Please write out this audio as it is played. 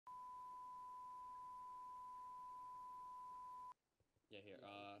Here,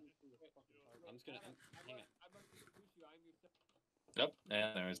 I'm just gonna hang on. Yep,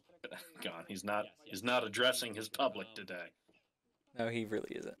 and there he's gone. He's not addressing his public today. No, he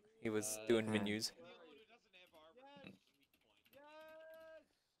really isn't. He was doing menus.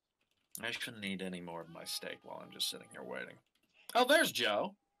 I shouldn't eat any more of my steak while I'm just sitting here waiting. Oh, there's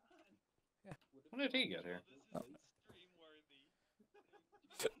Joe. Yeah. When did he get here? Oh.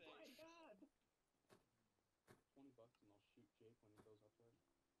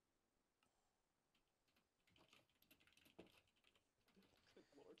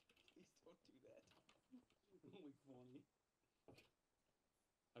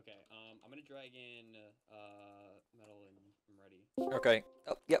 Okay, I'm gonna drag in metal and I'm ready. Okay.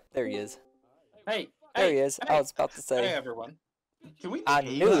 Oh, yep, there he is. Hey, There he is. I was about to say. Hey, everyone. can we? I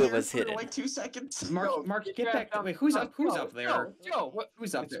knew it was hidden. For like 2 seconds. Mark, get back. Wait, who's up there? Joe,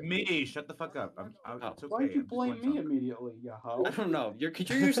 Who's up It's there? me. Shut the fuck up. It's okay. Why'd you I'm just blame doing me something. immediately, you hoe? I don't know. You're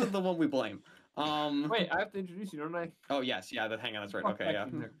usually the one we blame. Wait, I have to introduce you, don't I? Oh yes, yeah. Hang on, that's right. Okay, yeah.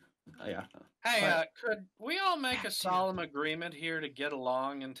 Yeah. Hey, could we all make a solemn agreement here to get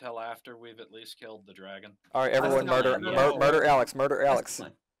along until after we've at least killed the dragon? All right, everyone, murder Alex, murder Alex.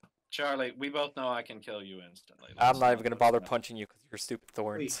 Charlie, we both know I can kill you instantly. I'm not even gonna bother punching you because you're stupid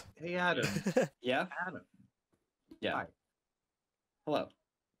thorns. Hey, Adam. Yeah. Adam. Yeah. Hi. Hello.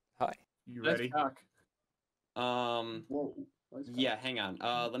 Hi. You ready? Whoa. Yeah. Hang on.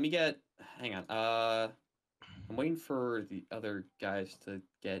 Let me get. Hang on. I'm waiting for the other guys to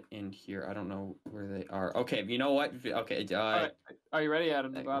get in here. I don't know where they are. Okay. You know what? Okay. Right. Are you ready,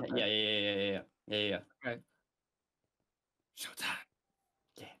 Adam? Yeah. Okay. Showtime.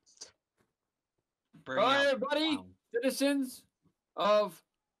 All right, everybody, citizens of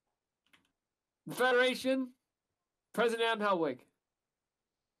the Federation, President Adam Helwig.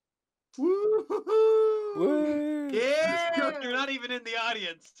 Woo! Yeah! You're not even in the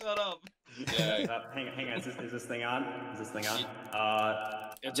audience. Shut up. Yeah. Hang on. Is this thing on?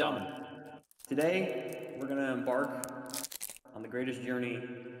 Gentlemen, today we're gonna embark on the greatest journey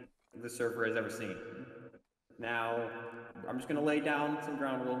the server has ever seen. Now, I'm just gonna lay down some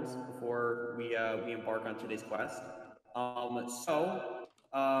ground rules before we embark on today's quest. When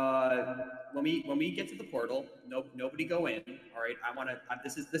we get to the portal, nobody go in. All right,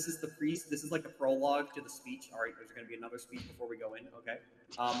 this is like the prologue to the speech. All right, there's gonna be another speech before we go in. Okay,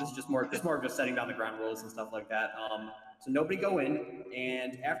 this is more of just setting down the ground rules and stuff like that. So nobody go in,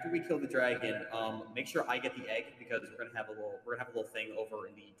 and after we kill the dragon, make sure I get the egg because we're gonna have a little thing over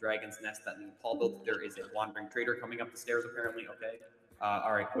in the dragon's nest that Paul built. There is a wandering trader coming up the stairs apparently. Okay,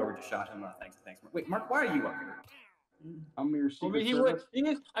 all right, whoever just shot him. Thanks. Wait, Mark, why are you up here? I'm your I mean, secret he service.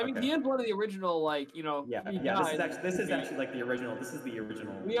 is. I mean, Okay. he is one of the original, like, you know. Yeah. This is actually like the original. This is the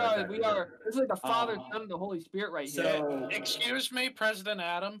original. We are. This is like the Father, Son, and the Holy Spirit right here. So, Excuse me, President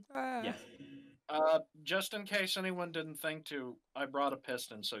Adam. yes. Just in case anyone didn't think to, I brought a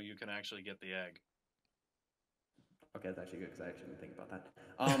piston so you can actually get the egg. Okay, that's actually good because I actually didn't think about that.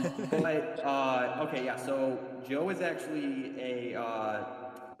 Okay, yeah. So Joe is actually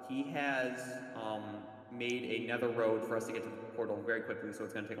he has made a nether road for us to get to the portal very quickly, so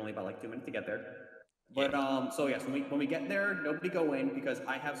it's going to take only about like 2 minutes to get there. But so yeah, so when we get there, nobody go in because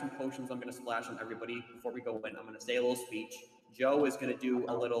I have some potions I'm going to splash on everybody before we go in. I'm going to say a little speech. Joe is going to do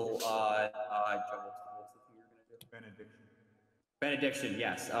a little Joe, what's the thing you're going to do? Benediction,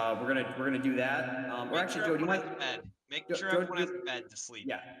 yes. We're gonna do that. Or actually, Joe, do you mind? Make sure everyone has a bed to sleep.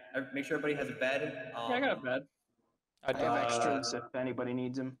 Yeah, make sure everybody has a bed. Yeah, I got a bed. I do. have extras if anybody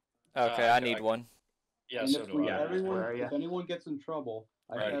needs them. Okay, I need one. Yeah, And so do I. if anyone gets in trouble,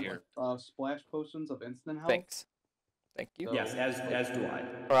 I Right have here. splash potions of instant help. Thanks. Thank you. Yes, as do I.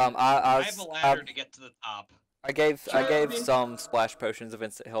 I have a ladder to get to the top. I gave some splash potions of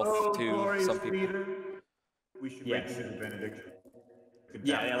instant health to some people. We should Yes. wait to do the benediction.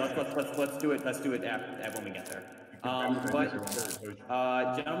 Yeah. Let's do it. Let's do it at when we get there.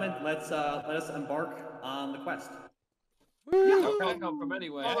 Gentlemen, let us embark on the quest. Yeah, I'll come from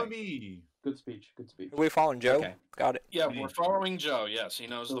anyway. Follow me. Good speech. Are we following Joe? Okay. Got it. Yeah, we're following Joe. Yes, he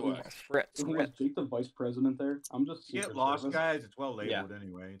knows the way. Was Jake the vice president there? I'm just Get secret lost, service. guys. It's well labeled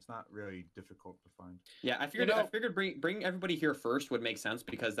anyway. It's not really difficult to find. Yeah, I figured bring everybody here first would make sense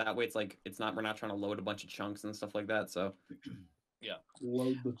because that way we're not trying to load a bunch of chunks and stuff like that. So. Yeah.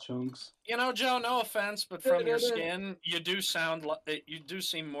 Load the chunks. You know, Joe, no offense, but from your skin, you do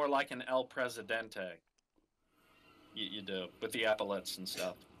seem more like an El Presidente. You do, with the epaulets and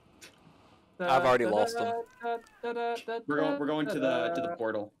stuff. I've already lost them. We're going to the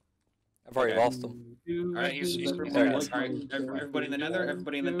portal. I've already lost them. All right, he's All right, everybody in the nether.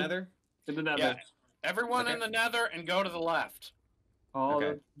 Everybody in the nether. In the nether. Yeah, everyone in the nether and go to the left. All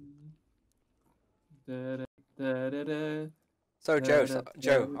Okay. So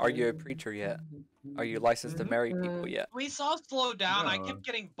Joe, are you a preacher yet? Are you licensed to marry people yet? We saw slow down. I No. kept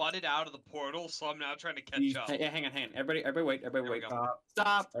getting butted out of the portal, so I'm now trying to catch up. Hey, hang on. Everybody wait. There we Wait. go.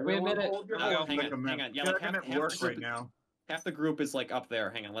 Stop. Wait a Everyone minute. hold your There we go. horses. Hang on. Yeah, I feel like like I'm half at the work group, right now. half the group is like up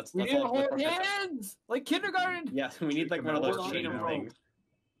there. Hang on. Let's We need to all hold let's- hands like kindergarten. Yes, we need like one of those Hold on, chain bro. things.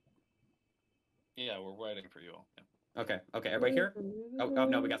 Yeah, we're waiting for you all. Yeah, Okay. Everybody here? Oh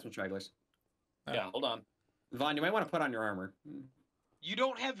no, we got some stragglers. yeah, hold on. Vaughn, you might want to put on your armor. You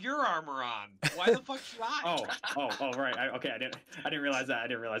don't have your armor on. Why the fuck should I? Oh, right. I didn't realize that.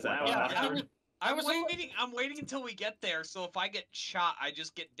 Yeah, I was I'm waiting until we get there, so if I get shot, I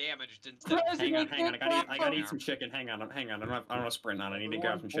just get damaged instead. Hang on. I gotta eat some chicken. Hang on. I don't want to sprint on. I need to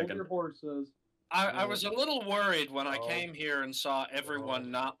grab some Hold chicken. your horses. I was a little worried when I came here and saw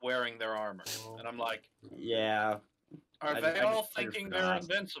everyone not wearing their armor, and I'm like, Yeah. are I they just- all I just thinking they're forgot.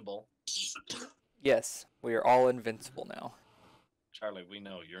 invincible? Yes, we are all invincible now. Charlie, we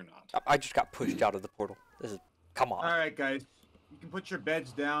know you're not. I just got pushed out of the portal. This is come on. All right, guys. You can put your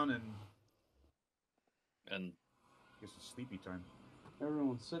beds down and And I guess it's sleepy time.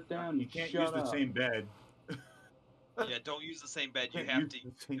 Everyone sit down. You can't shut use the up. same bed. Yeah, don't use the same bed. You Can't have use to the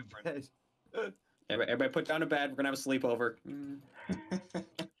use same different. bed. Everybody put down a bed. We're gonna have a sleepover.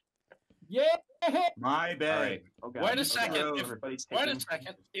 Yeah. My bed. All right. Okay. wait a second. Bro. If, Everybody's wait a taking-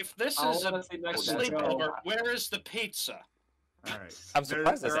 second. If this I is a wanna see next sleepover, where is the pizza? All right. I'm surprised there,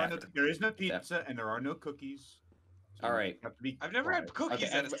 that's there, are no, happened. there is no pizza and there are no cookies. So All you right. have to be I've never had quiet. cookies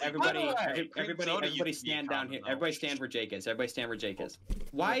Okay, at a sleepover. everybody, By the way, everybody used to be stand a down common here. though. Everybody stand where Jake is. Everybody stand where Jake is.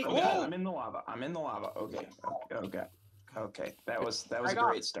 Why? Okay, Oh! I'm in the lava. I'm in the lava. Okay. That was I a got-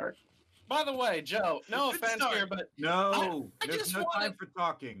 great start. By the way, Joe, no Good offense start. here, but No, I there's just no time wanted- for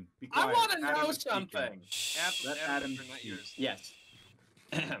talking. Be I quiet. want to Adam know is speaking. something. Let Adam, Adam turn that speak. yours. Yes.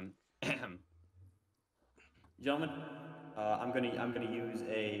 Gentlemen, I'm gonna use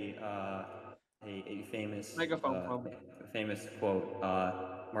a famous Megaphone quote. famous quote.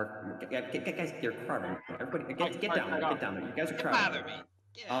 Mark, guys, you're crowding. Everybody, get down there. Get down there. You guys are Don't crowding. bother me.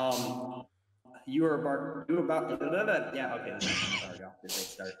 Yeah. You are about yeah, okay, this is sorry, off to a great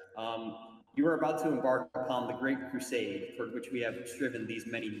start. You are about to embark upon the great crusade toward which we have striven these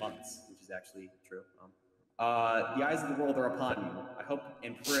many months, which is actually true. The eyes of the world are upon you. I hope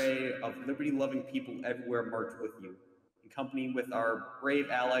and pray of liberty-loving people everywhere march with you. In company with our brave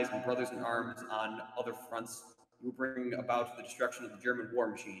allies and brothers in arms on other fronts, you will bring about the destruction of the German war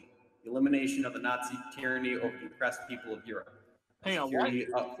machine, the elimination of the Nazi tyranny over the oppressed people of Europe. Hang on, Security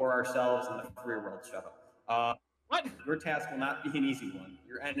for ourselves and the free world. Shut up. What? Your task will not be an easy one.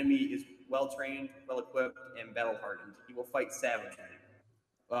 Your enemy is well trained, well equipped, and battle hardened. He will fight savagely.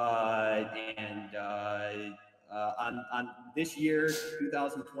 On this year,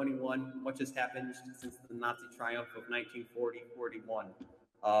 2021, much has happened since the Nazi triumph of 1940-41.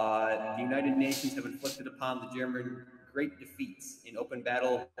 The United Nations have inflicted upon the German great defeats in open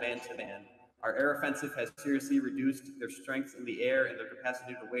battle, man-to-man. Our air offensive has seriously reduced their strength in the air and their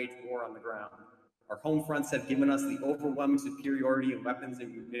capacity to wage war on the ground. Our home fronts have given us the overwhelming superiority in weapons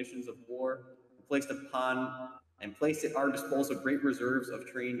and munitions of war, and placed at our disposal great reserves of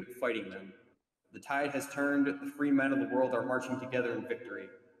trained fighting men. The tide has turned. The free men of the world are marching together in victory.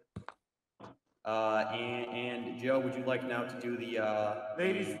 And Joe, would you like now to do the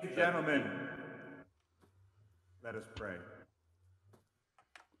Ladies and gentlemen, let us pray.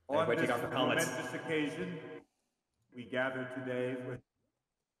 On Everybody this take off your helmets. momentous occasion, we gather today with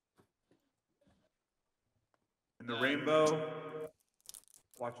and the rainbow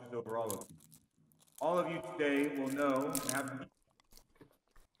watches over all of you. All of you today will know and have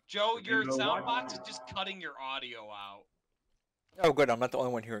Joe, your Rainbow sound watch. box is just cutting your audio out. Oh, good. I'm not the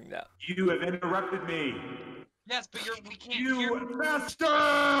only one hearing that. you have interrupted me. Yes, but we can't hear. You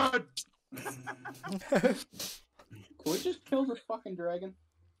bastard! Can we just kill this fucking dragon?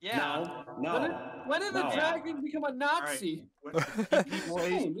 Yeah. No. When did the No. dragon become a Nazi? PP boys,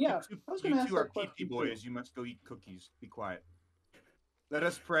 Same, yeah. you I was gonna ask two are that question PP boys. You must go eat cookies. Be quiet. Let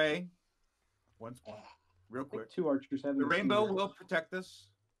us pray. Once more, real I quick. think two archers have The rainbow will protect us.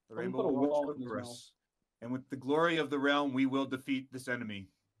 The Someone rainbow put a will wall watch in his over mouth. us. And with the glory of the realm, we will defeat this enemy.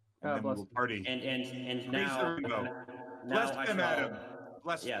 And God then we bless will you. party. And Praise the now, rainbow. now Bless I him, shall- Adam.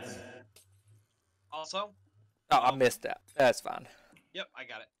 Bless Yes. him. Also, Oh, I missed that. That's fine. yep, I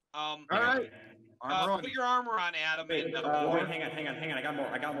got it. All right. Armor on. Put your armor on, Adam. Wait, and, wait, hang on. I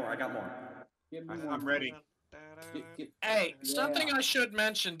got more. Give me I'm one. ready. Hey, Yeah. something I should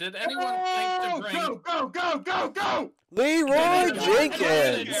mention. Did anyone think to bring? Go! Leroy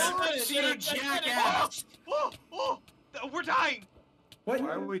Jenkins. You jackass! Oh, we're dying. What? Why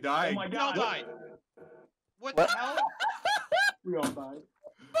are we Oh dying? my We all god. died. What What? the hell? We all died.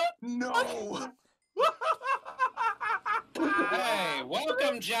 No. Hey,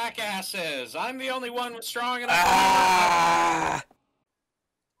 welcome, jackasses. I'm the only one with strong enough. Ah!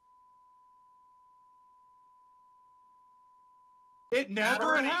 It never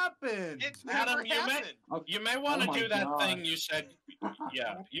Already. happened. It Adam, never happened. You may want to Oh my do that God. thing you said.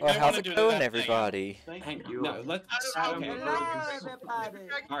 Yeah, you Well, may how's want to it do going, that everybody? Thank Hang you. No, let's. Adam, Okay.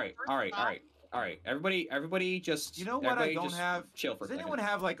 All right. Everybody, just. You know what I everybody don't just have? Chill for a Does anyone second.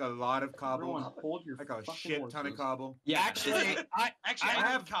 have like a lot of cobble? Everyone hold your Like a fucking shit ton of horses. cobble? Yeah. Actually, Actually, I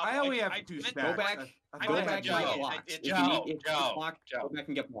have. I only have 2 meant- stacks. Go back. I Go thought I back had and get Joe. blocks. It- If you Joe, need, if you need Joe, blocks, Joe. go back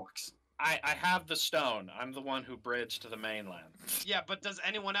and get blocks. I have the stone. I'm the one who bridged to the mainland. Yeah, but does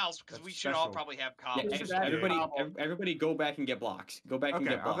anyone else? Because That's we should all special. probably have Yeah, cobble. This is everybody, problem. everybody, go back and get blocks. Go back and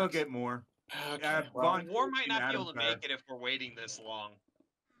Okay, get I'll blocks. go get more. Okay. Vaughn, War might not be Adam's able to better. make it if we're waiting this long.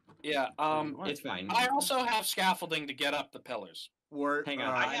 Yeah. It's fine. I also have scaffolding to get up the pillars. War, Hang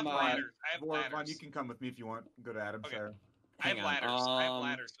on, I have I'm, ladders. I have Vaughn, ladders. you can come with me if you want. Go to Adam's Okay. there. I have hang on, ladders. I have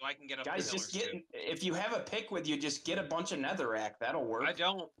ladders, so I can get up Guys, the just pillars get. too. If you have a pick with you, just get a bunch of netherrack. That'll work. I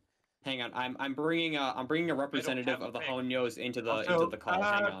don't. Hang on, I'm bringing a representative have a of the pick. Honyos into the Also, call.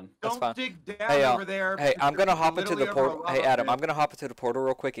 Hang on. That's Don't fine. dig down Hey, over there. Hey, I'm because gonna we're hop into the literally over a portal. Hey, lava Adam, pit. I'm gonna hop into the portal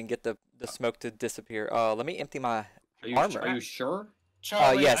real quick and get the smoke to disappear. Let me empty my armor. Are you sure?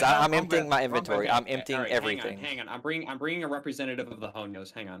 Charlie, Yes, I I'm don't- emptying my okay, inventory. okay, I'm emptying All right, everything. Hang on. I'm bringing a representative of the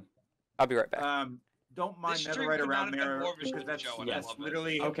Honyos. Hang on. I'll be right back. Don't mind This stream netherite could not around have been there more visual because to that's Joe, and I yes, love it.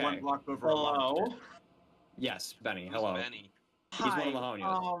 literally Okay. 1 block over a lava pit. Hello. Yes, Benny. Who's Hello. Benny? He's one of the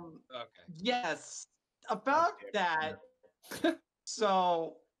Honyos. Okay. Yes. About that.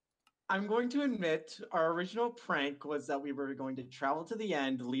 So, I'm going to admit our original prank was that we were going to travel to the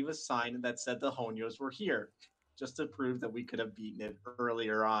end, leave a sign that said the Honyos were here, just to prove that we could have beaten it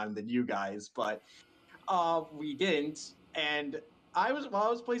earlier on than you guys. But we didn't. And while I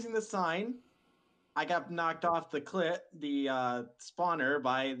was placing the sign, I got knocked off the spawner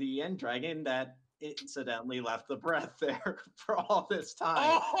by the end dragon that incidentally left the breath there for all this time.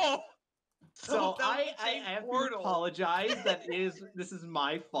 Oh! So that was I the same have to portal. apologize. This is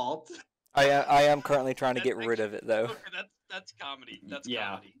my fault. I am currently trying to That's get rid of it though. Okay, that's comedy. That's Yeah.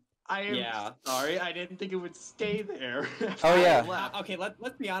 comedy. I am Yeah. sorry. I didn't think it would stay there. Oh, yeah. Okay,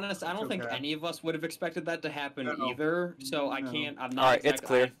 let's be honest. I don't think okay. any of us would have expected that to happen No. either. So I No. can't. I'm not. All right, it's exactly-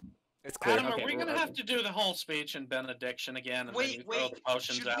 clear. It's clear. Adam, Okay, are we we're- gonna have to do the whole speech and benediction again, and then you Wait, throw the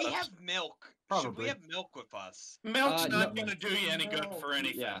potions Should at we us? have milk? Should Probably. we have milk with us? Milk's not no. gonna do you any good for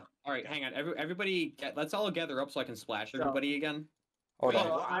anything. Yeah. All right, hang on. Everybody, let's all gather up so I can splash everybody again. Hold Wait, on.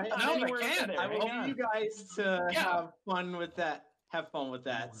 Well, I, No, I, they will- can't. I will Hold need you guys to Yeah. have fun with that. Have fun with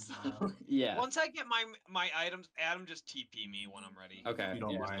that. So. Yeah. Once I get my items, Adam just TP me when I'm ready. Okay. You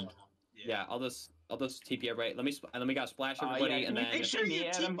don't mind. Yeah, I'll just TP everybody. Let me splash everybody, yeah, and can you then Make sure you me,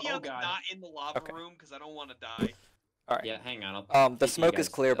 Adam? TP Oh, us God. not in the lava Okay. room because I don't want to die. All right. yeah, hang on. The TP smoke is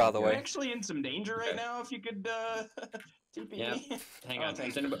guys. clear, by the We're way. actually in some danger right Okay. now. If you could TP Yeah. me. Hang Oh, on.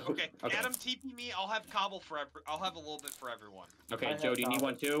 thank Does anybody- Okay, Okay. Adam TP me. I'll have cobble for I'll have a little bit for everyone. Okay, I have Joe, do you need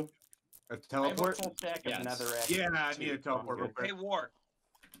one too? A I have a teleport? full stack of Yes. netherrack. Yeah, I need a too. teleport real I'm quick. Hey, War,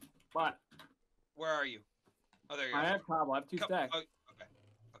 But where are you? Oh, there you I are. have cobble. I have 2 stacks. Oh,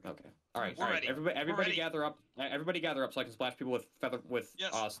 okay. Okay. All right. We're All right. ready. Everybody ready. gather up. Everybody gather up so I can splash people with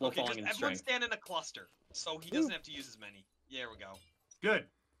Yes. slow Okay, falling just and everyone strength. stand in a cluster, so he doesn't have to use as many. There we go. Good.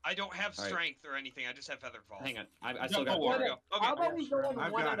 I don't have All right. strength or anything. I just have feather fall. Hang on. I still No, got War. There we go. Okay. How about we go on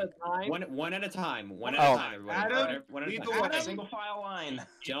I've one got at a time? one at a time. One at Oh. a time, everybody. Adam, One at a lead time. the way. Adam? Single file line.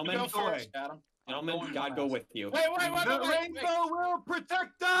 Gentlemen, Go Lead the way. first, Adam. gentlemen, God go with you. Wait, The wait. rainbow will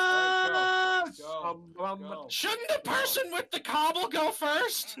protect Alright, us! Go. Shouldn't the person with the cobble go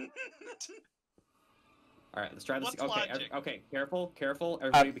first? All right, let's try this. What's Okay, logic? okay, careful.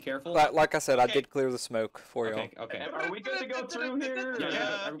 Everybody, be careful. Like I said, I Okay. did clear the smoke for y'all. Okay, okay. Are we good to go through here?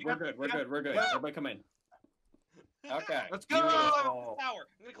 Yeah, we're good. We're good. Yeah. Everybody, come in. Okay. Let's I'm go! gonna climb up the tower.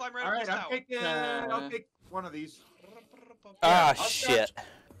 I'm gonna climb right All up right, this I'm tower. taking. I'll take one of these. Ah, I'll start- shit.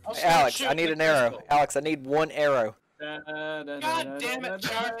 I'll start Alex, I shooting need the an arrow. crystal. Alex, I need one arrow. God damn it,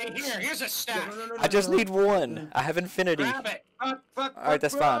 Charlie. Here's a stack. I just need one. I have infinity. Grab it. Fuck, All right,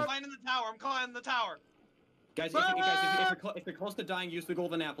 that's I'm fine. climbing the tower. I'm climbing the tower. Guys, if you're close to dying, use the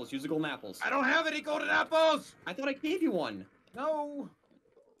golden apples. Use the golden apples. I don't have any golden apples! I thought I gave you one. No!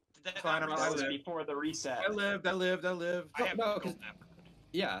 Did that Fine, not I'm That I was live. before the reset. I lived. No, I have no 'cause- golden apple.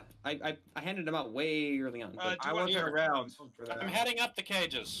 Yeah, I handed them out way early on. But do I you want wasn't here? around for that. I'm heading up the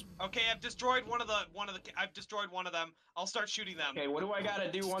cages. Okay, I've destroyed one of the. I've destroyed one of them. I'll start shooting them. Okay, what do I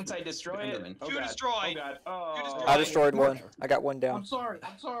gotta do once I destroy it? Enderman. Oh Two god. destroyed. Oh god. Oh. destroyed. I destroyed one. I got one I'm down. sorry.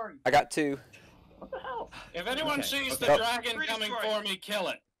 I'm sorry. I got 2. What the hell? If anyone Okay, sees okay. the Oh. dragon Three coming destroyed. for me, kill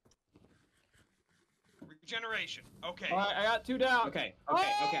it. Regeneration. Okay. All right, I got 2 down. Okay.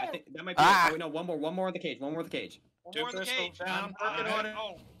 I think that might be. Ah! Oh, wait, no, one more in the cage. One more in the cage. One Two more in the crystals cage. down. I'm working Alright. on it.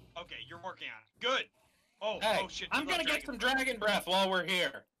 Oh, okay, you're working on it. Good. Oh, Hey, oh shit. I'm gonna get some dragon breath while we're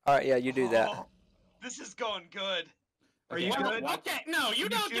here. All right, yeah, you do that. Oh, this is going good. Are you Okay, good? what- Okay, no, you Did you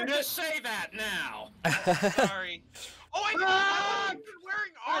don't shoot get to it? say that now. Sorry. Oh, I wasn't even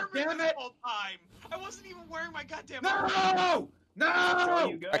wearing armor damn this it. whole time. I wasn't even wearing my goddamn No! armor. Are No!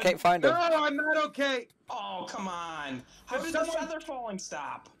 you good? I can't find No, him. I'm not okay. Oh, come on. How Did did the someone- feather falling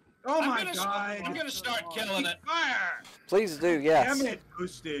stop? Oh I'm my gonna, god. I'm gonna start killing it. Fire! Please do, yes. Damn it,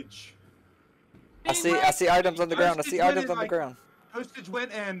 postage. I see items on the ground. I see Postage items went on the in, ground. Postage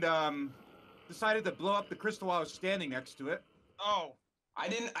went and decided to blow up the crystal while I was standing next to it. Oh, I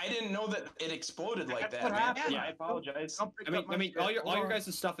didn't know that it exploded like That's that, what man. happened. Yeah, I apologize. Don't pick I mean, up my shit. all your Hold on.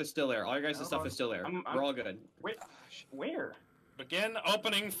 guys' stuff is still there. All your guys' Hold stuff on. is still there. I'm- We're all good. Wait, where? Begin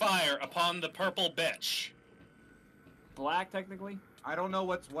opening fire upon the purple bitch. Black, technically. I don't know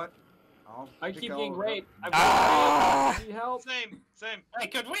what's what. I pick keep all getting of them. raped. I've Ah! got need help. same. Hey,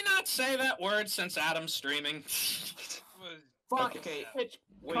 could we not say that word since Adam's streaming? Fuck. Okay, Bitch.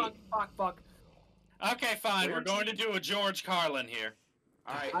 wait. Cunt. Fuck. Okay, fine. We're Where'd going to you- do a George Carlin here.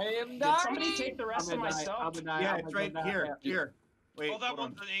 Alright. I am Did dying. somebody take the rest of my stuff? Yeah, it's right here. Here. Wait, Oh, that hold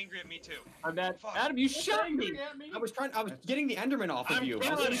on. one's angry at me too. I'm dead. Fuck. Adam, you shot me. angry At me. I was getting the Enderman off of I'm you. I was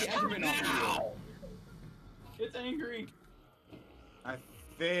killing getting the it Enderman off of you. now. It's angry. I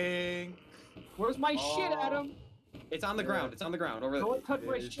think Where's my shit, Adam? It's on the ground. It's on the ground over there. Don't touch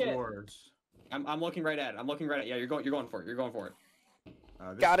my it is shit. yours. I'm looking right at it. I'm looking right at. Yeah, you're going for it. You're going for it.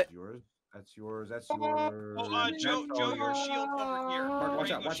 This Got is it. Yours. That's yours. That's yours. Oh, That's Joe, all your yours. shield's over here. Mark, watch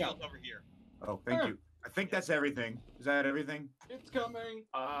Rainbow out, watch shield's out. over here. Oh, thank you. I think that's everything. Is that everything? It's coming.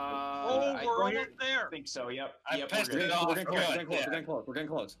 Oh, I we're almost there. think so, yep. I Yep, pissed we're it good. off. We're getting close. Good, We're getting close. yeah. We're getting close. We're getting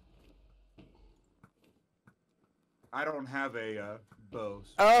close. I don't have a bow.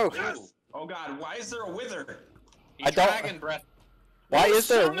 so- Oh, Yes. Oh god, why is there a wither? He I don't- dragon breath. why You is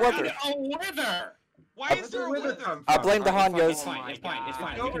there a summoned wither? A wither. Why Where's is there a the wither wither? come I from? blame the Alright, Hanyos. It's fine. It's fine. It's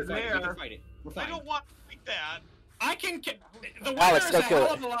fine. It's We over can fight it. We there. can fight it. We're I fine. don't want to like that. I can. The wither Alex, is go a kill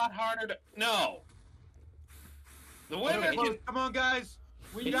hell it. of a lot harder to. No. The wither. Okay, can- Come on, guys.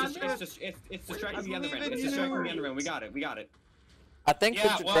 We It's got just, this. it's distracting the I believe Enderman. in It's you. distracting the Enderman. We got it. We got it. I think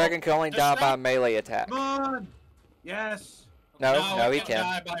Yeah, the well, dragon can only die by a melee attack. Come on. Yes. No, he it can.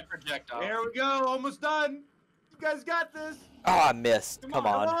 die by projectile. There we go. Almost done. You guys got this. Oh, I missed. Come Come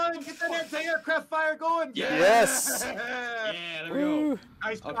on. on. Get that anti-aircraft fire going. Yes. Yeah, there we go. Woo.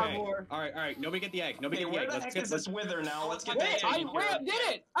 Nice job, Okay. War. All right. Nobody get the egg. Nobody Hey, get the where egg. the Let's heck get is this wither now? Let's get Wait, that I taken care of. did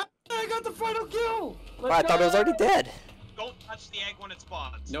it. I got the final kill. Let's I thought it was already dead. Don't touch the egg when it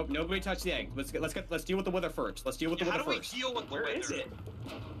spawns. Nope. Nobody touch the egg. Let's deal with the wither first. Let's deal with the How wither do we first. deal with the Where wither? is it?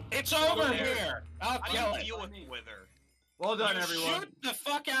 It's over there. here. I'll How kill do it. you deal with the wither? Well done, You everyone. shoot the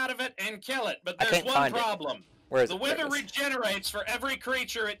fuck out of it and kill it. But I there's can't one find it. problem. Where is The it? wither There it is. regenerates for every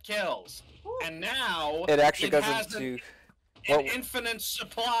creature it kills. And now It actually goes has into. an Well, infinite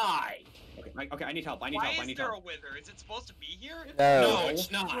supply. Okay. I need help. I need Why help. I is need there a help. wither? Is it supposed to be here? No, no.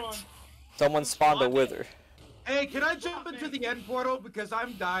 it's not. Someone spawned a wither. Hey, can I jump into the end portal because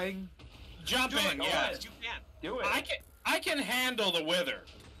I'm dying? Jump Do it, in, yes, yes. you can. Do it. I can handle the wither.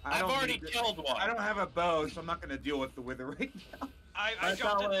 I I've don't already need to- killed one. I don't have a bow, so I'm not going to deal with the wither right now. I I jumped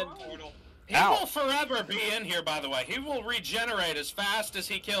fell into in. the portal. He Ow. will forever be in here, by the way. He will regenerate as fast as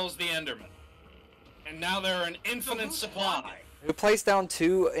he kills the Enderman. And now there are an infinite who's supply. Who placed down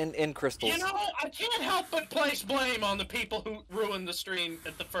 2 in crystals? You know, I can't help but place blame on the people who ruined the stream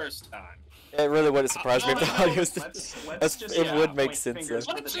at the first time. It really wouldn't surprise me if the No, audio was. Let's That's- just it would make point sense, fingers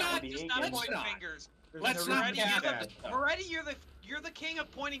though. for the Let's not- zombie just again. not Point not. fingers. There's Let's no not reason to gas do that. it. Moretti, you're the king of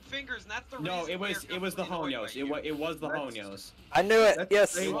pointing fingers, and that's the No, reason it was we're the completely annoyed Honyos. by you. It was the That's- Honyos. I knew it. That's-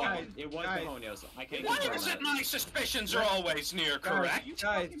 Yes. Hey, It guys, was the guys. Honyos. I can't Why confirm is it that. my suspicions are always near Guys, correct?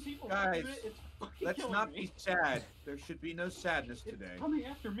 Guys, let's not be sad. There should be no sadness today. Coming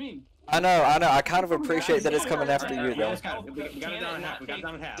after me. I know. I kind of appreciate that it's coming Guys, after Alright, you, though. alright, got it. We got it Can down in it half. not We got it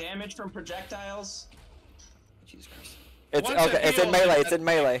down in take half. damage from projectiles? Jesus Christ. It's Once it okay. It's in heals, melee. it- It's in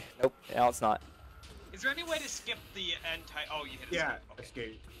melee. Nope. No, it's not. Is there any way to skip the entire? Oh, you hit it. Yeah, Okay.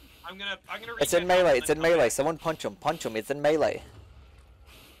 escape. I'm gonna. It's in reset melee. and It's then in come melee. back. Someone punch him. Punch him. It's in melee.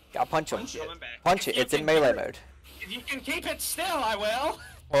 Gotta punch him. Punch it. Coming back. Punch it. You It's in can melee do it. mode. If you can keep it still, I will.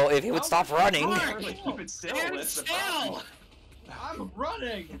 Well, if he would stop running. Mark, Keep it still. stand That's the still. problem. I'm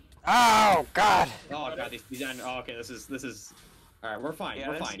running. Oh God. Oh god, these oh, okay, this is. All right, we're fine. Yeah,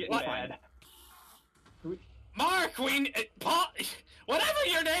 we're that's fine. getting We're fine. bad. Mark, Paul, whatever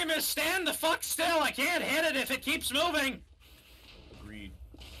your name is, stand the fuck still. I can't hit it if it keeps moving. Agreed.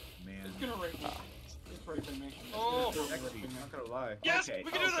 Man. It's gonna rape me. It's raping me. Oh. It's Sexy, raping me. not gonna lie. Yes, Okay,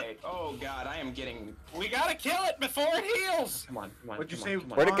 we can do okay. Oh god, I am getting. We gotta kill it before it heals. Come on. What'd you come say? on,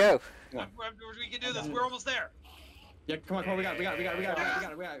 come on. Where'd it go? We can do this. We're almost there. Yeah, come on. We got it. We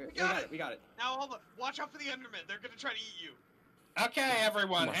got it. Now hold on. Watch out for the Enderman. They're gonna try to eat you. Okay,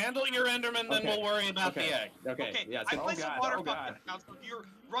 everyone, Come on. handle your Enderman, then Okay. we'll worry about Okay. the egg. Okay. Okay, Yeah. I So, placed God, a water oh, God. bucket. Now, so you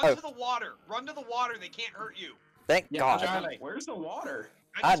run Oh. to the water. Run to the water. They can't hurt you. Thank Yeah, God. Charlie. Where's the water?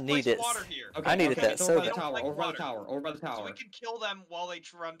 I just need placed it. water here. okay, I needed okay, that it's so over by the bad. tower. Like Over by the water. tower. Over by the So tower. we can kill them while they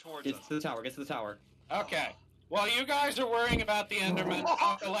run towards Get us. to the tower. Get to the tower. Okay. While you guys are worrying about the Enderman,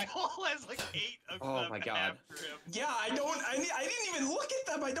 I'll collect. Paul has like 8 of Oh them my God. after him. Yeah, I didn't even look at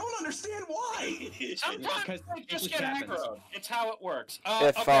them. I don't understand why. Sometimes Because they it just just get happens. aggroed. It's how it works.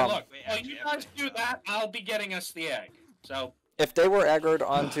 If, okay, look. Wait, While actually, you guys do that, I'll be getting us the egg. So, If they were aggroed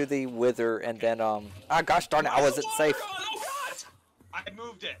onto the wither and then gosh darn it, I wasn't safe. Oh god! I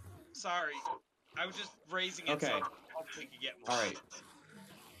moved it. Sorry. I was just raising it Okay. so hopefully we could get more. All right.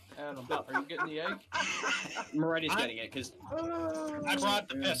 Adam, are you getting the egg? Moretti's getting it because I brought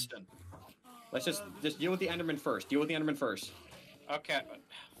the piston. let's just deal with the Enderman first. Deal with the Enderman first. Okay.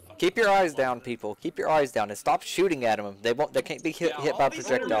 Keep your eyes down, people. Keep your eyes down and stop shooting at them. They won't. They can't be hit Yeah, by all these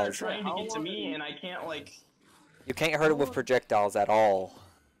enemies are projectiles. trying to get to me, and I can't like. You can't hurt them with projectiles at all.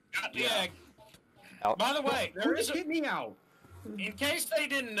 Got the Yeah. egg. Out. By the way, there is a, Get me out. in case they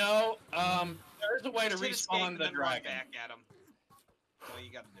didn't know, there is a way to Just hit escape respawn and the then run dragon. back at him. That's all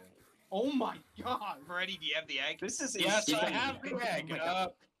you gotta do. Oh my god. Moretti, do you have the egg? This is Yes, I insane. have the egg. Oh my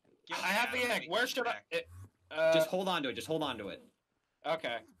God. Give it I have to the Adam, egg. make Where it should I? back. Just hold on to it. Just hold on to it.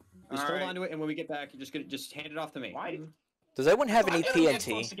 Okay. Just All hold right. on to it, and when we get back, you're just hand it off to me. Why? Does anyone have any Why am I supposed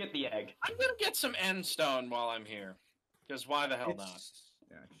TNT? to get the egg? I'm gonna get some end stone while I'm here. Because why the hell not?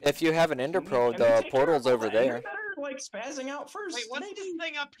 Yeah, If you have an ender pearl, Can we the take care portal's of all over the there. Ender that are, like spazzing out first. Wait, what's maybe? this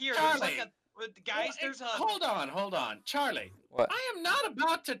thing up here? There's like Charlie. guys, there's a. Hold on. Charlie. What? I am not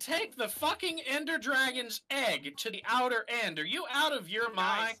about to take the fucking Ender Dragon's egg to the outer end. Are you out of your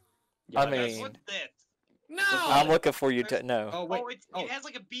mind? I Guys, mean, what's this? No! I'm looking for you to know. Oh wait. Oh, it has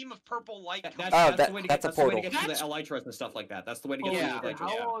like a beam of purple light. That- coming that's, Oh, that's that- the way to that's get, a that's the way to portal. get to That's- the elytras and stuff like that. That's the way to Oh, get yeah. to the elytras.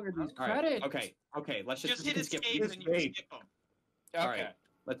 How long are these All right. credits? Okay. Let's Just hit skip. escape and you can escape. skip them. Okay. All right.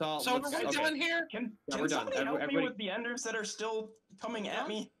 Let's all. So let's, are we okay. done here? Can Yeah, we're done. somebody help me Everybody- with the enders that are still coming at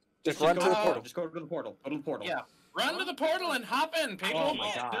me? Just Just run go to the to portal. Just go to the portal. Go to the portal. Yeah. Run to the portal and hop in, people. Oh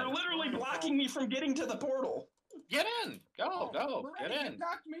my God. They're literally blocking me from getting to the portal. Get in. Go. Get Moretti, in. you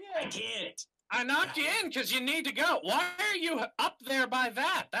knocked me I in. can't. I knocked you in because you need to go. Why are you up there by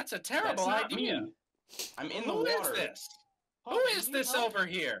that? That's a terrible That's not idea. me. I'm in the Who is water. this? Who is this over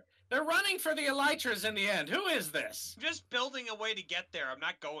here? They're running for the elytras in the end. Who is this? I'm just building a way to get there. I'm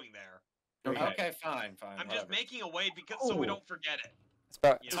not going there. Okay, fine. I'm just whatever. making a way because so we don't forget it. It's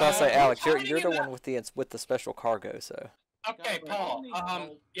about to say, Alex, you're hiding the in one with the special cargo, so. Okay, Guys, Paul. I need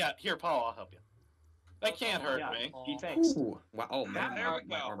help. Yeah, here, Paul. I'll help you. They can't hurt Yeah. me. Gee, thanks. Ooh. Wow. Oh man, There we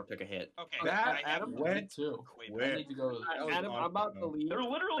my go. armor took a hit. Okay, That, I have Adam, Wet. me too. Wait, Wet. I need to go. That was Adam, I'm about to awesome. leave. They're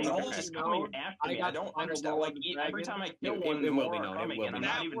literally Okay. all just coming after I me. got I don't the final understand. blow Like of the every dragon. time I It- kill it one, will more be are known, it coming, will and be I'm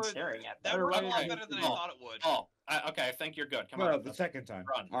known. not even That staring at that them. worked a Okay. lot better than I Paul. thought it would. Paul. Okay, I think you're good. Come Well, on. the second time.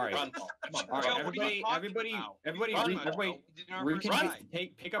 Run. All right. Run, Paul. Come on. All Joe, right, what are you everybody, talking everybody, about? everybody, We did it on our first reconvene. try.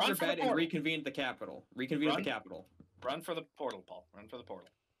 Pick up Run your for the bed and portal. reconvene at the capital. Reconvene at Run. the capital. Run for the portal, Paul. Run for the portal.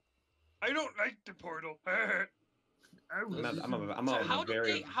 I don't like the portal. I'm So a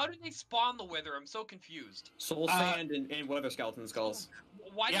very how did they spawn the wither? I'm so confused. soul sand and weather skeleton skulls.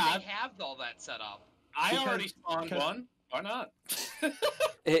 Why Yeah, did they have all that set up? I Because- already spawned because- one. Why not?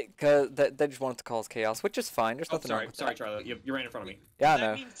 Cause they just wanted to cause chaos, which is fine. There's Oh, nothing wrong sorry, with sorry, that. Charlie. You ran in front of me. Yeah, I Does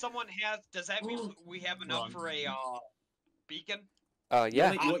that know. mean someone has? Does that mean we have enough for a beacon?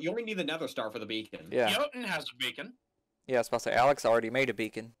 Yeah, You only need the nether star for the beacon. yeah. Jotun has a beacon. Yeah, I was about to say, Alex already made a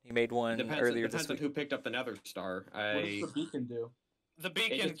beacon. He made one earlier Depends this on week. who picked up the nether star. What does the beacon do? The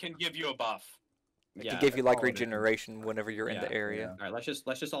beacon just- can give you a buff. It yeah. can give you like all it is. regeneration whenever you're in Yeah, the area. All right,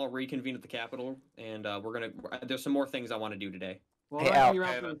 let's just all reconvene at the capital, and we're gonna. There's some more things I want to do today. Well, Hey, I'll Al. be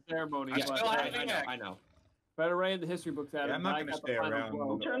around Okay, for the ceremony, I but still have I the know, egg. I know. better write in the history books, Adam. Yeah, I'm not I gonna got the stay final around.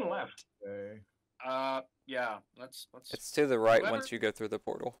 blow. Turn left. Okay. Yeah. Let's. It's to the right Whoever- once you go through the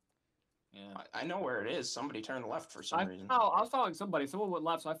portal. Yeah. I know where it is. Somebody turned left for some reason. I was following somebody. Someone went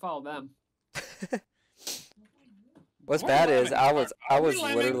left, so I followed them. What's We're bad is lemming. I Are we was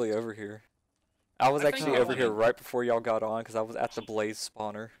lemming? literally over here. I was I think actually we're over here lemming. right before y'all got on because I was at the blaze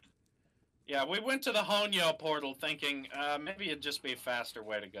spawner. Yeah, we went to the Honyo portal thinking maybe it'd just be a faster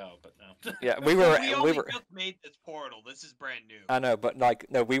way to go, but no. Yeah, we were We we only were. just made this portal. This is brand new. I know, but like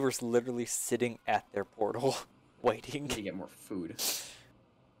no, we were literally sitting at their portal, I waiting. need to get more food.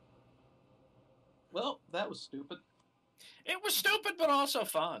 Well, that was stupid. It was stupid, but also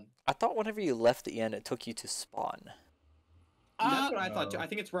fun. I thought whenever you left the inn, it took you to spawn. That's what I thought too. I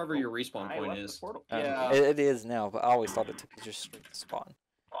think it's wherever your respawn I point left the is. portal. Yeah. It is now, but I always thought it took you just straight to spawn.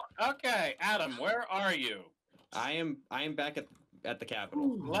 Okay, Adam, where are you? I am back at the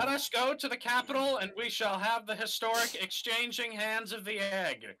capital. Let us go to the capital, and we shall have the historic exchanging hands of the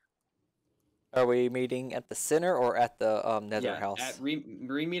egg. Are we meeting at the center or at the nether Yeah, house?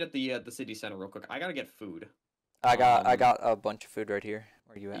 meet at the city center real quick. I gotta get food. I got a bunch of food right here.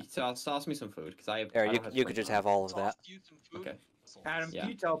 Where you at? Sauce me some food because I have. There, I you don't have you could just have all of that. Sauce you some food. Okay. Adam, Yeah. can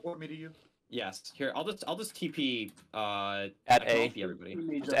you teleport me to you? Yes. Here, I'll just TP. At I can A. TP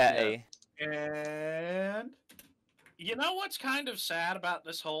everybody. Just at A. And You know what's kind of sad about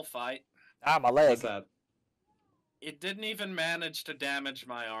this whole fight? Ah, my leg. What's that? It didn't even manage to damage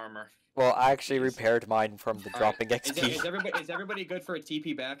my armor. Well, I actually repaired mine from the dropping XP. Is everybody good for a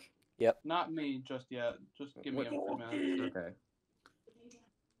TP back? Not me just yet. Just give me a few minutes. Okay.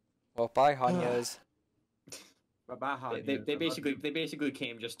 Well, bye, Hanyos. bye-bye. They basically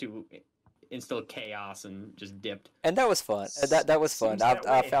came just to instill chaos and just dipped. And that was fun. That was fun. Seems that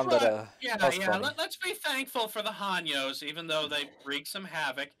I way. found that Yeah, that was yeah. funny. Let's be thankful for the Hanyos, even though they wreak some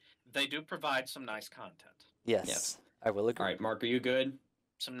havoc. They do provide some nice content. Yes, Yes. I will agree. All right, Mark, are you good?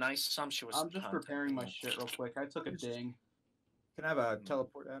 Some nice, sumptuous I'm just content. preparing my shit real quick. I took a ding. Can I have a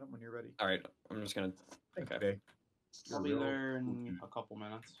teleport, Adam, when you're ready? All right, I'm just gonna. Thanks, Okay. Jay. I'll be You're real there in cool, a couple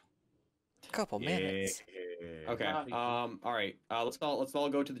minutes. A couple dude. minutes. Yeah. Okay. Not a big deal. All right. Let's all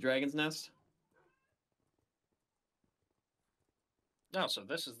go to the dragon's nest. No, so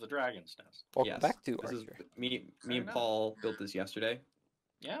this is the Dragon's Nest. Welcome Yes. back to This is Archer. me and Paul built this yesterday.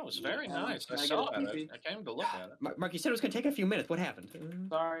 Yeah, it was very Yeah. nice. I Can I get saw a it. TP? I came to look at it. Mark, you said it was gonna take a few minutes. What happened?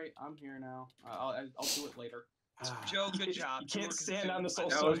 Sorry, I'm here now. I'll do it later. Joe, good job. You You can't were stand on the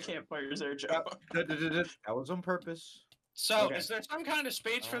consumed soul by stone campfires there, Joe. That was on purpose. So, Okay. is there some kind of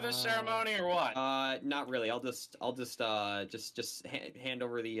speech for this ceremony or what? Not really. I'll just hand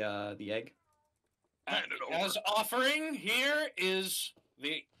over the egg. As offering, here is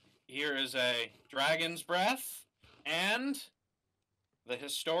a dragon's breath and the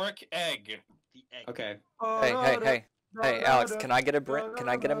historic egg. The egg. Okay. Hey, Alex, can I get a Can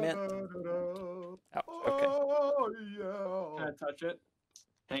I get a mint? Oh, okay. Oh, yeah. Can I touch it?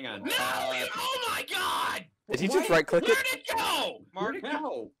 Hang on. No! Oh my God! Did he just right click it? Where'd it go? Mark,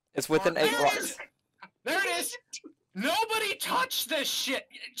 No. It's within There 8 it blocks. is! There it is! Nobody touch this shit!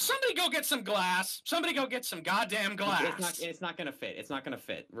 Somebody go get some glass. Somebody go get some goddamn glass. It's not gonna fit. It's not gonna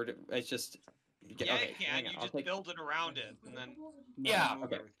fit. It's just. yeah, Okay. you can. Hang on. You I'll just take. build it around it, and then Yeah. move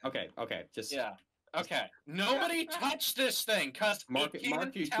Okay. everything. Okay. Just. Yeah. Okay. Nobody touch this thing, cause Mark, it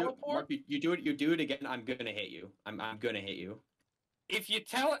can you teleport. you do it. You do it again. I'm gonna hit you. I'm gonna hit you. If you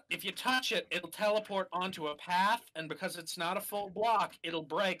touch it, it'll teleport onto a path, and because it's not a full block, it'll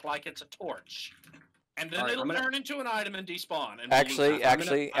break like it's a torch. And then Alright, it'll I'm gonna- turn into an item and despawn. And Actually, we'll lose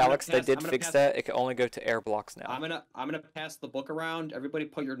actually, I'm gonna Alex, they pass- did I'm gonna fix pass- that. It can only go to air blocks now. I'm gonna pass the book around. Everybody,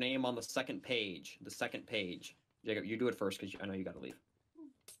 put your name on the second page. The second page. Jacob, you do it first because I know you gotta leave.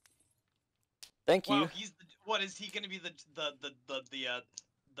 Thank you. Wow, he's the, what is he going to be the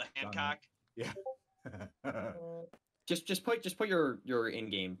Hancock? Yeah. Just put your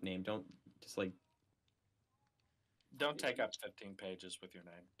in-game name. Don't just like Don't take up 15 pages with your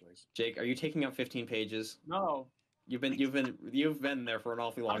name, please. Jake. Are you taking up 15 pages? No. You've been there for an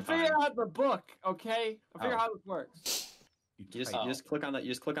awfully long I'm time. figuring out the book, okay? I figure Oh. out how this works. You just Oh. you just click on that. You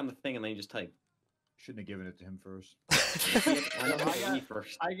just click on the thing and then you just type. Shouldn't have given it to him first. I know how to read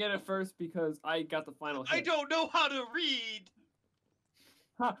first. I get it first because I got the final hit. I don't know how to read.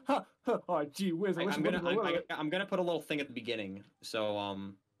 Ha ha ha! Oh, gee whiz! I wish I'm it wasn't a little bit. gonna put a little thing at the beginning. So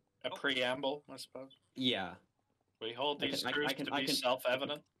A preamble, I suppose. yeah. We hold I these can- I truths can- to I be can-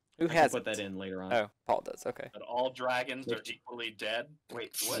 self-evident Who I can has put it? that in later on. Oh, Paul does. Okay. that all dragons are equally dead.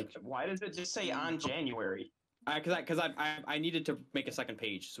 Wait, what? Why does it just say on January? Because I needed to make a second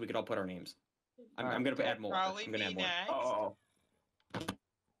page so we could all put our names. I'm gonna add more. Probably I'm gonna me add more. next. Oh.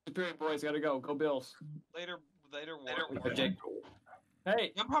 Superior boys gotta go. Go Bills. Later, Or Jake.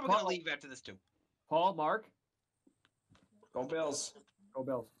 Hey, I'm probably gonna Paul. leave after this too. Paul, Mark. Go Bills. Go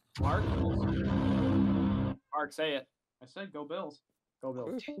Bills. Mark. Mark, say it. I said go Bills. Go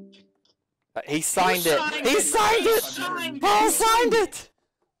Bills. He signed it. signed He it? signed He it. signed Paul it. signed it.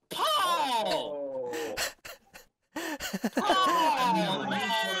 Paul! Oh. Paul,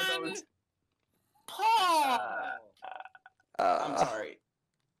 man! Paul! I'm sorry.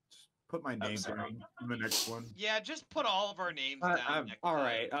 Put my name sorry. down in the next one. Yeah, just put all of our names down. next All time.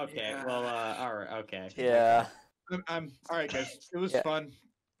 right. Okay. Yeah. Well. All right. Okay. Yeah. I'm all right, guys. It was Yeah. fun.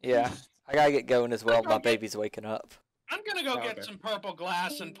 Yeah. I gotta get going as well. Okay. My baby's waking up. I'm gonna go get Okay. some purple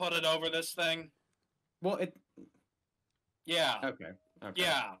glass and put it over this thing. Well, it. Yeah. Okay. Okay.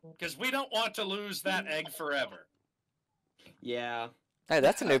 Yeah. Because we don't want to lose that egg forever. Yeah. Hey,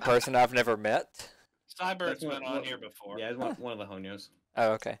 that's a new person I've never met. Cybert's That's been what- on here before. Yeah, it's one of the Honyos.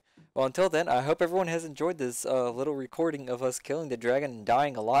 Oh, okay. Well, until then, I hope everyone has enjoyed this little recording of us killing the dragon and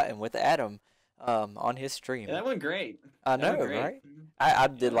dying a lot, and with Adam on his stream. Yeah, that went great. I That went know, great. right? I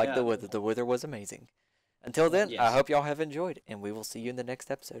did like Yeah. the wither. The wither was amazing. Until then, I Yes. hope y'all have enjoyed, and we will see you in the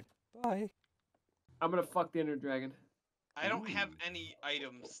next episode. Bye. I'm gonna fuck the Ender Dragon. I don't have any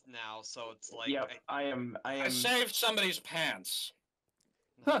items now, so it's like. Yep, I am. I saved somebody's pants.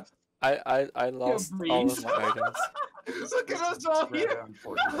 I lost all of my items. Look at us all here. rather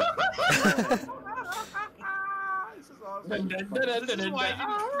unfortunate. This is awesome. This is why I didn't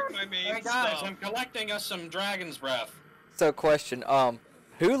bring my main Hey guys, stuff. I'm collecting us some dragon's breath. So, question: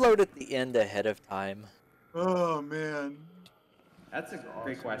 who loaded the end ahead of time? Oh man. That's a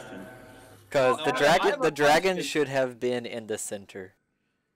great question. Because I have a the dragon question. should have been in the center.